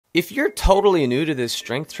If you're totally new to this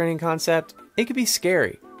strength training concept, it could be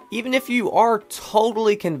scary. Even if you are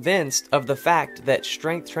totally convinced of the fact that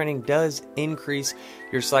strength training does increase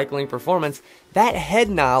your cycling performance, that head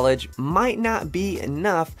knowledge might not be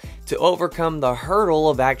enough to overcome the hurdle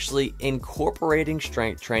of actually incorporating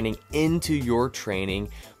strength training into your training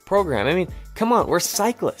program. I mean, come on, we're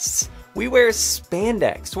cyclists. We wear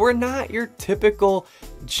spandex. We're not your typical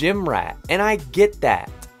gym rat, and I get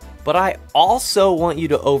that. But I also want you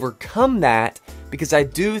to overcome that because I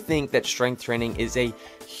do think that strength training is a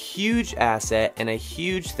huge asset and a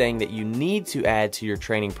huge thing that you need to add to your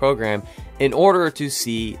training program in order to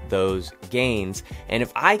see those gains. And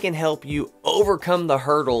if I can help you overcome the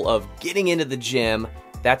hurdle of getting into the gym,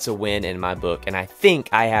 that's a win in my book. And I think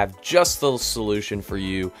I have just the solution for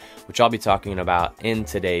you, which I'll be talking about in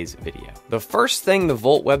today's video. The first thing the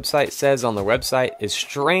Volt website says on their website is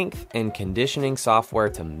strength and conditioning software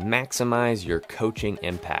to maximize your coaching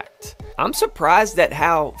impact. I'm surprised at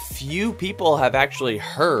how few people have actually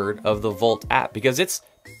heard of the Volt app because it's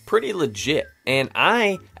pretty legit. And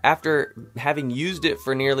I, after having used it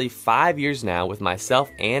for nearly 5 years now with myself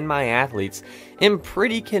and my athletes, am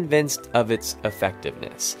pretty convinced of its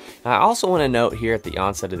effectiveness. I also want to note here at the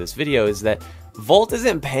onset of this video is that Volt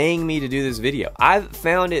isn't paying me to do this video. I've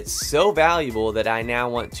found it so valuable that I now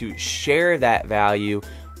want to share that value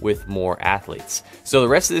with more athletes. So the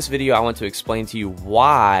rest of this video, I want to explain to you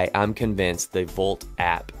why I'm convinced the Volt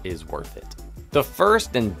app is worth it. The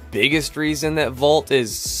first and biggest reason that Volt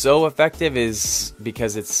is so effective is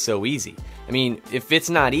because it's so easy. I mean, if it's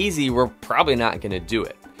not easy, we're probably not going to do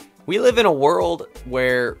it. We live in a world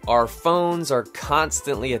where our phones are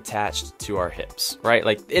constantly attached to our hips, right?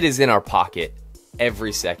 Like it is in our pocket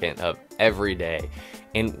every second of every day.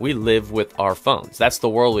 And we live with our phones. That's the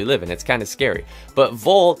world we live in. It's kind of scary. But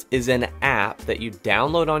Volt is an app that you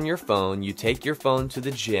download on your phone. You take your phone to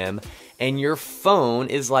the gym, and your phone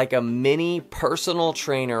is like a mini personal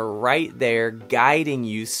trainer right there guiding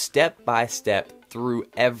you step by step through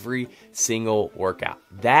every single workout.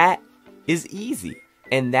 That is easy,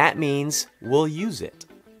 and that means we'll use it.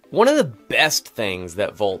 One of the best things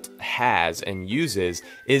that Volt has and uses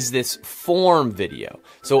is this form video.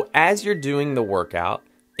 So as you're doing the workout,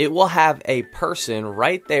 it will have a person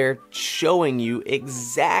right there showing you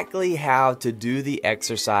exactly how to do the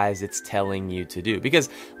exercise it's telling you to do. Because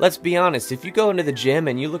let's be honest, if you go into the gym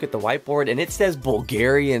and you look at the whiteboard and it says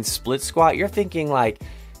Bulgarian split squat, you're thinking like,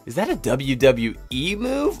 is that a WWE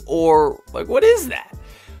move? Or like, what is that?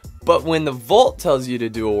 But when the Volt tells you to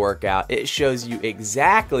do a workout, it shows you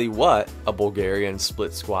exactly what a Bulgarian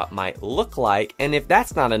split squat might look like. And if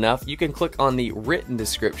that's not enough, you can click on the written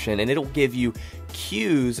description and it'll give you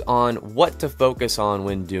cues on what to focus on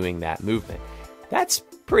when doing that movement. That's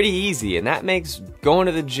pretty easy, and that makes going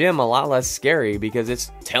to the gym a lot less scary because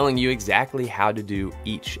it's telling you exactly how to do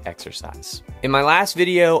each exercise. In my last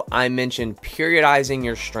video, I mentioned periodizing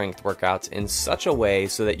your strength workouts in such a way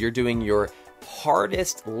so that you're doing your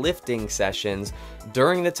hardest lifting sessions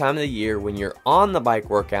during the time of the year when you're on the bike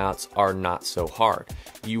workouts are not so hard.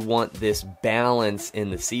 You want this balance in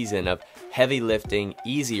the season of heavy lifting,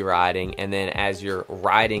 easy riding, and then as your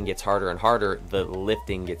riding gets harder and harder, the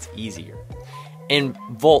lifting gets easier. And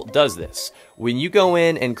Volt does this. When you go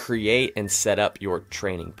in and create and set up your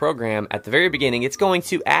training program, at the very beginning, it's going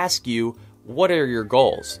to ask you, what are your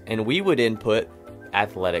goals? And we would input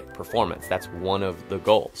athletic performance. That's one of the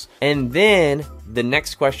goals. And then the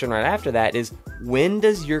next question right after that is, when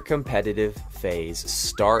does your competitive phase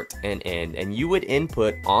start and end? And you would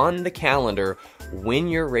input on the calendar when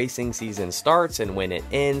your racing season starts and when it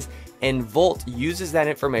ends. And Volt uses that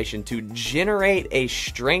information to generate a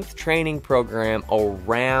strength training program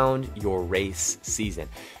around your race season.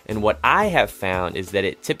 And what I have found is that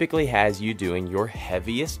it typically has you doing your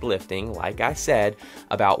heaviest lifting, like I said,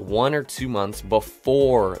 about 1 or 2 months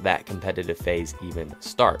before that competitive phase even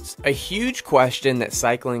starts. A huge question that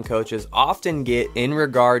cycling coaches often get in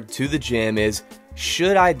regard to the gym is,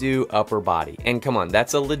 should I do upper body? And come on,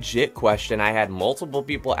 that's a legit question. I had multiple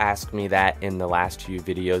people ask me that in the last few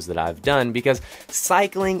videos that I've done because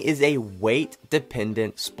cycling is a weight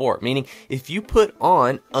dependent sport, meaning if you put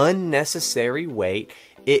on unnecessary weight,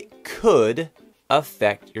 it could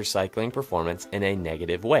affect your cycling performance in a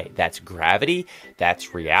negative way. That's gravity,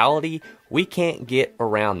 that's reality. We can't get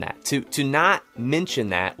around that. To not mention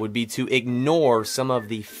that would be to ignore some of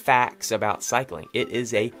the facts about cycling. It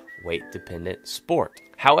is a weight-dependent sport.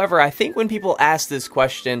 However, I think when people ask this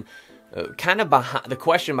question, the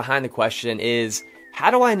question behind the question is, how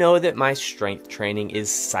do I know that my strength training is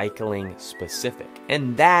cycling specific?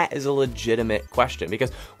 And that is a legitimate question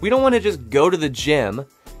because we don't want to just go to the gym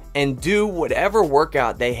and do whatever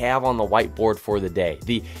workout they have on the whiteboard for the day,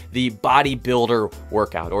 the bodybuilder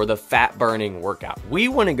workout or the fat burning workout. We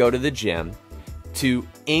want to go to the gym to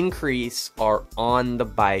increase our on the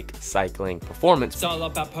bike cycling performance. It's all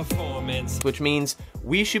about performance, which means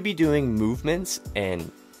we should be doing movements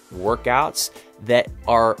and workouts that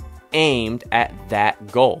are aimed at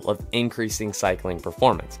that goal of increasing cycling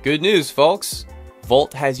performance. Good news, folks.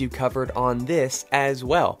 Volt has you covered on this as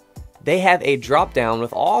well. They have a drop down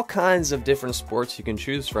with all kinds of different sports you can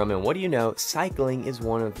choose from, and what do you know, cycling is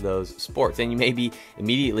one of those sports. And you may be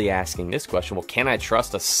immediately asking this question, well, can I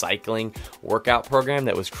trust a cycling workout program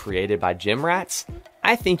that was created by gym rats?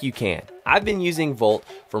 I think you can. I've been using Volt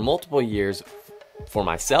for multiple years for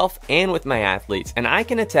myself and with my athletes, and I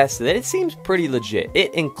can attest that it seems pretty legit.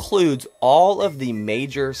 It includes all of the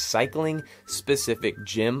major cycling specific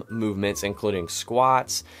gym movements, including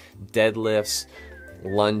squats, deadlifts,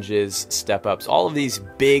 lunges, step ups, all of these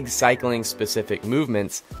big cycling specific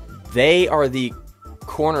movements. They are the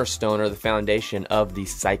cornerstone or the foundation of the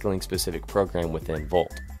cycling specific program within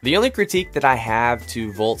Volt. The only critique that I have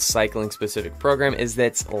to Volt's cycling specific program is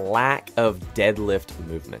its lack of deadlift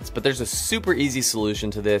movements, but there's a super easy solution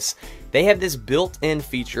to this. They have this built-in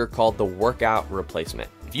feature called the workout replacement.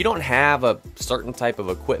 If you don't have a certain type of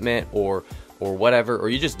equipment or whatever, or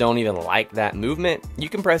you just don't even like that movement, you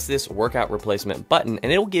can press this workout replacement button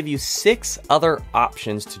and it'll give you 6 other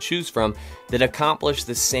options to choose from that accomplish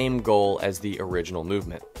the same goal as the original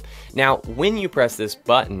movement. Now, when you press this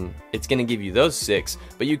button, it's going to give you those 6,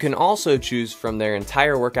 but you can also choose from their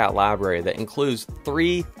entire workout library that includes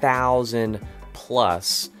 3,000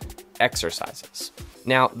 plus exercises.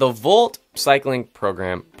 Now, the Volt cycling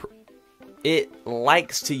program, it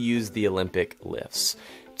likes to use the Olympic lifts.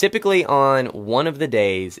 Typically on one of the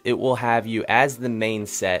days, it will have you as the main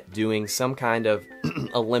set doing some kind of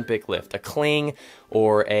Olympic lift, a cling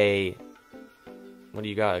or a, what do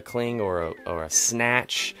you got, a cling or a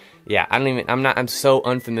snatch? Yeah, I'm so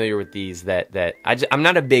unfamiliar with these that I'm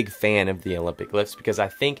not a big fan of the Olympic lifts because I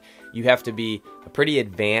think you have to be a pretty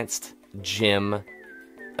advanced gym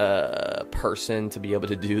person to be able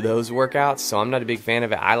to do those workouts, so I'm not a big fan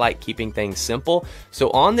of it. I like keeping things simple. So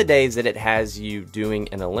on the days that it has you doing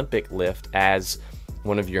an Olympic lift as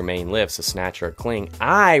one of your main lifts, a snatch or a cling,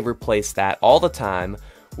 I replace that all the time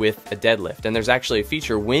with a deadlift. And there's actually a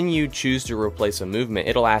feature when you choose to replace a movement,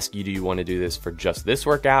 it'll ask you, do you want to do this for just this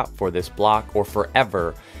workout, for this block, or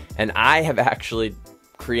forever? And I have actually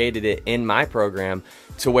created it in my program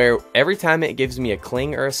to where every time it gives me a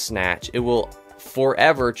cling or a snatch, it will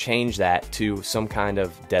forever change that to some kind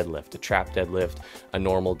of deadlift, a trap deadlift, a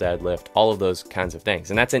normal deadlift, all of those kinds of things.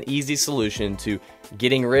 And that's an easy solution to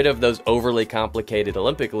getting rid of those overly complicated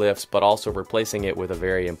Olympic lifts, but also replacing it with a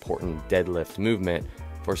very important deadlift movement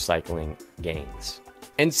for cycling gains.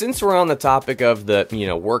 And since we're on the topic of the,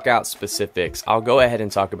 workout specifics, I'll go ahead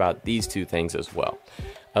and talk about these 2 things as well.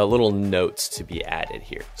 Little notes to be added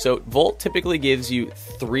here. So Volt typically gives you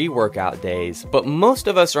 3 workout days, but most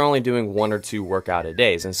of us are only doing 1 or 2 workout a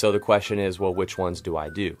days. And so the question is, well, which ones do I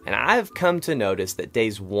do? And I've come to notice that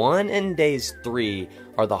days 1 and days 3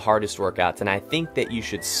 are the hardest workouts. And I think that you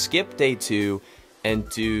should skip day 2 and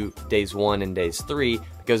do days 1 and days 3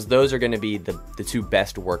 because those are going to be the 2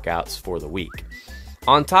 best workouts for the week.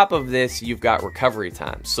 On top of this, you've got recovery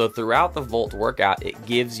times. So throughout the Volt workout, it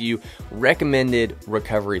gives you recommended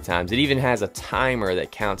recovery times. It even has a timer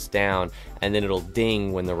that counts down and then it'll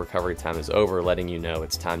ding when the recovery time is over, letting you know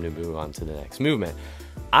it's time to move on to the next movement.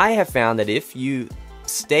 I have found that if you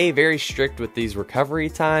stay very strict with these recovery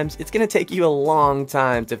times, it's going to take you a long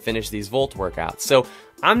time to finish these Volt workouts. So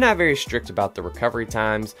I'm not very strict about the recovery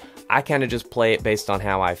times. I kind of just play it based on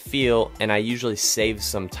how I feel, and I usually save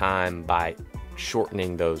some time by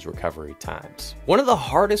shortening those recovery times. One of the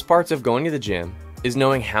hardest parts of going to the gym is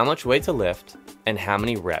knowing how much weight to lift and how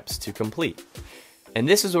many reps to complete. And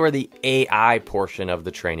this is where the AI portion of the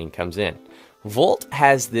training comes in. Volt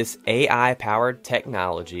has this AI-powered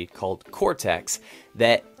technology called Cortex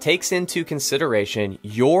that takes into consideration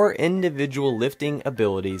your individual lifting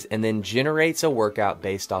abilities and then generates a workout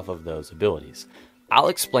based off of those abilities. I'll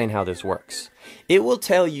explain how this works. It will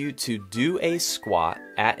tell you to do a squat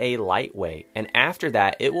at a light weight, and after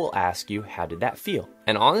that, it will ask you, how did that feel?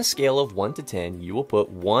 And on a scale of 1 to 10, you will put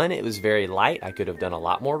 1, it was very light, I could have done a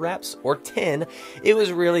lot more reps, or 10, it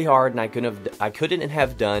was really hard and I couldn't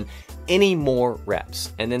have done any more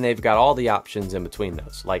reps. And then they've got all the options in between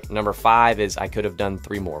those. Like number 5 is I could have done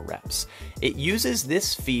 3 more reps. It uses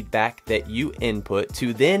this feedback that you input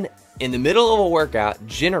to then, in the middle of a workout,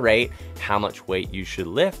 generate how much weight you should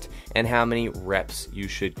lift and how many reps you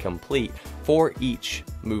should complete for each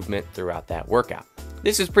movement throughout that workout.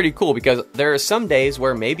 This is pretty cool because there are some days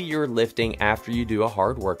where maybe you're lifting after you do a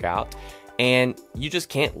hard workout and you just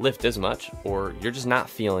can't lift as much, or you're just not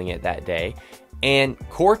feeling it that day. And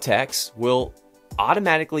Cortex will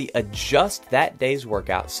automatically adjust that day's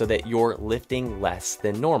workout so that you're lifting less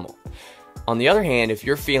than normal. On the other hand, if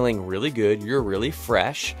you're feeling really good, you're really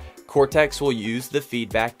fresh, Cortex will use the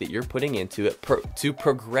feedback that you're putting into it to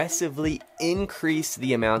progressively increase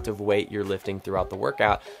the amount of weight you're lifting throughout the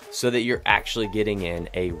workout so that you're actually getting in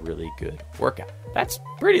a really good workout. That's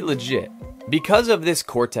pretty legit. Because of this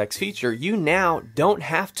Cortex feature, you now don't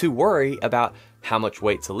have to worry about how much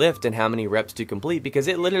weight to lift and how many reps to complete, because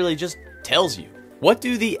it literally just tells you. What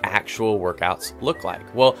do the actual workouts look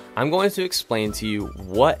like? Well, I'm going to explain to you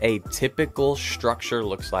what a typical structure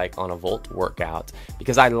looks like on a Volt workout,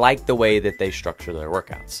 because I like the way that they structure their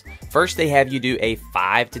workouts. First, they have you do a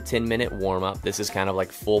 5 to 10 minute warm up. This is kind of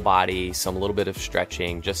like full body, some little bit of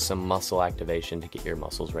stretching, just some muscle activation to get your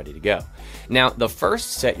muscles ready to go. Now, the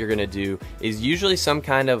first set you're gonna do is usually some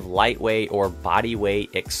kind of lightweight or body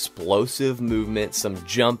weight explosive movement, some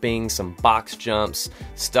jumping, some box jumps,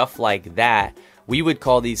 stuff like that. We would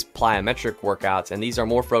call these plyometric workouts, and these are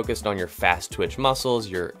more focused on your fast twitch muscles,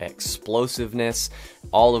 your explosiveness,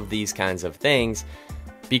 all of these kinds of things,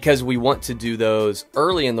 because we want to do those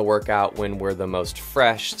early in the workout when we're the most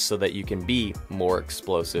fresh so that you can be more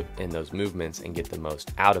explosive in those movements and get the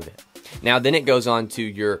most out of it. Now, then it goes on to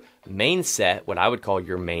your main set, what I would call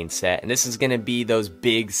your main set, and this is going to be those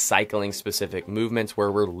big cycling specific movements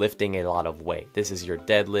where we're lifting a lot of weight. This is your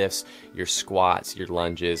deadlifts, your squats, your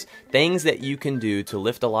lunges, things that you can do to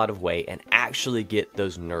lift a lot of weight and actually get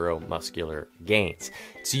those neuromuscular gains.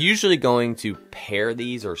 It's usually going to pair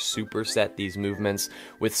these or superset these movements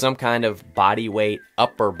with some kind of body weight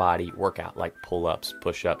upper body workout, like pull-ups,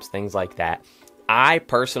 push-ups, things like that. I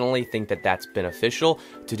personally think that that's beneficial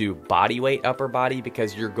to do body weight upper body,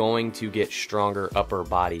 because you're going to get stronger upper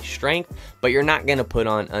body strength, but you're not going to put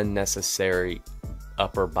on unnecessary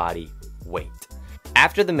upper body weight.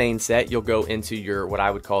 After the main set, you'll go into your, what I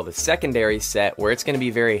would call the secondary set, where it's going to be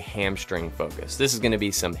very hamstring focused. This is going to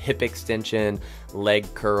be some hip extension,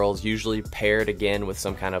 leg curls, usually paired again with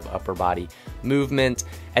some kind of upper body movement.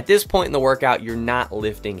 At this point in the workout, you're not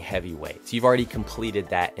lifting heavy weights. You've already completed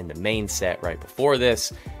that in the main set right before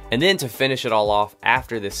this. And then to finish it all off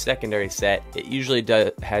after this secondary set, it usually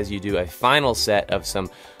has you do a final set of some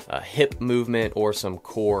hip movement or some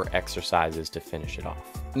core exercises to finish it off.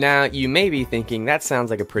 Now, you may be thinking that sounds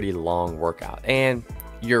like a pretty long workout, and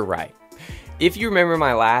you're right. If you remember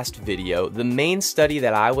my last video, the main study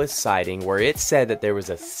that I was citing, where it said that there was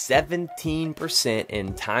a 17%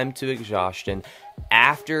 in time to exhaustion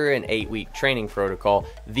after an 8-week training protocol,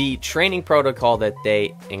 the training protocol that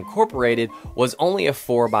they incorporated was only a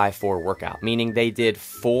 4x4 workout, meaning they did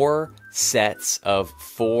 4 sets of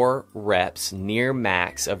 4 reps near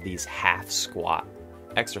max of these half squat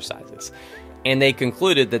exercises. And they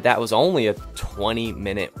concluded that that was only a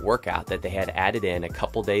 20-minute workout that they had added in a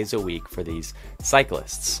couple days a week for these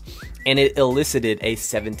cyclists. And it elicited a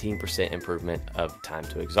 17% improvement of time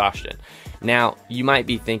to exhaustion. Now, you might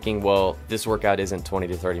be thinking, well, this workout isn't 20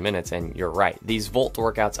 to 30 minutes, and you're right. These Volt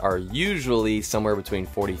workouts are usually somewhere between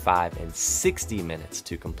 45 and 60 minutes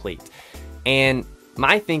to complete. And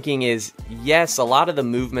my thinking is, yes, a lot of the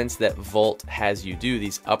movements that Volt has you do,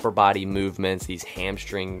 these upper body movements, these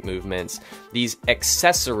hamstring movements, these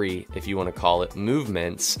accessory, if you want to call it,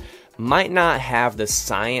 movements, might not have the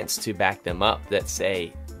science to back them up that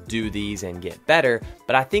say, do these and get better,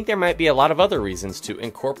 but I think there might be a lot of other reasons to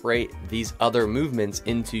incorporate these other movements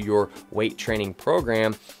into your weight training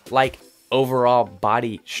program, like overall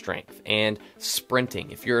body strength and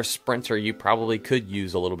sprinting. If you're a sprinter, you probably could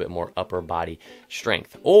use a little bit more upper body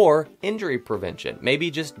strength, or injury prevention. Maybe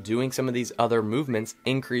just doing some of these other movements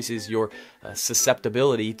increases your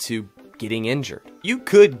susceptibility to getting injured. You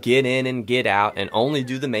could get in and get out and only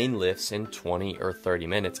do the main lifts in 20 or 30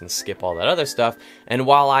 minutes and skip all that other stuff. And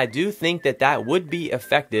while I do think that that would be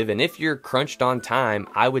effective, and if you're crunched on time,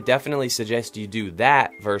 I would definitely suggest you do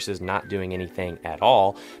that versus not doing anything at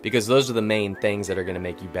all, because those are the main things that are going to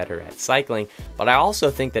make you better at cycling. But I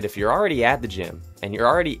also think that if you're already at the gym and you're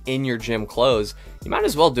already in your gym clothes, you might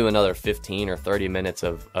as well do another 15 or 30 minutes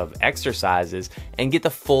of exercises and get the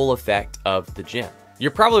full effect of the gym. You're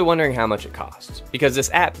probably wondering how much it costs, because this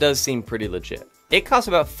app does seem pretty legit. It costs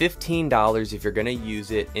about $15 if you're going to use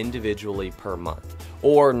it individually per month,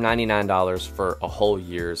 or $99 for a whole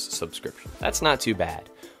year's subscription. That's not too bad.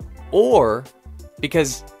 Or,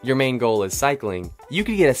 because your main goal is cycling, you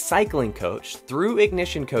could get a cycling coach through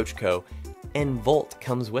Ignition Coach Co. and Volt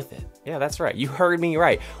comes with it. Yeah, that's right. You heard me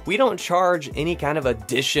right. We don't charge any kind of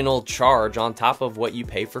additional charge on top of what you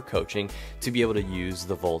pay for coaching to be able to use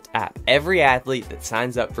the Volt app. Every athlete that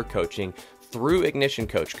signs up for coaching through Ignition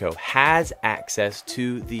Coach Co has access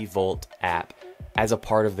to the Volt app as a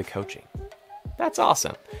part of the coaching. That's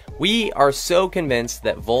awesome. We are so convinced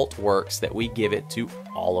that Volt works that we give it to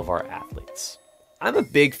all of our athletes. I'm a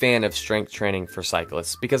big fan of strength training for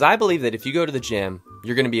cyclists because I believe that if you go to the gym,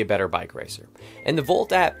 you're going to be a better bike racer. And the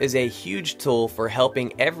Volt app is a huge tool for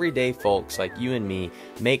helping everyday folks like you and me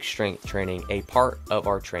make strength training a part of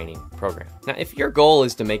our training program. Now, if your goal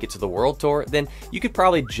is to make it to the World Tour, then you could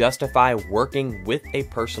probably justify working with a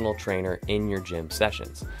personal trainer in your gym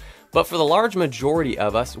sessions. But for the large majority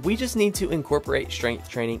of us, we just need to incorporate strength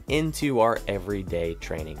training into our everyday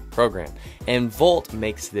training program. And Volt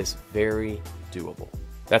makes this very doable.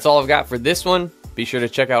 That's all I've got for this one. Be sure to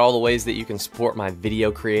check out all the ways that you can support my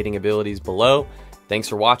video creating abilities below. Thanks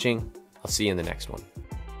for watching. I'll see you in the next one.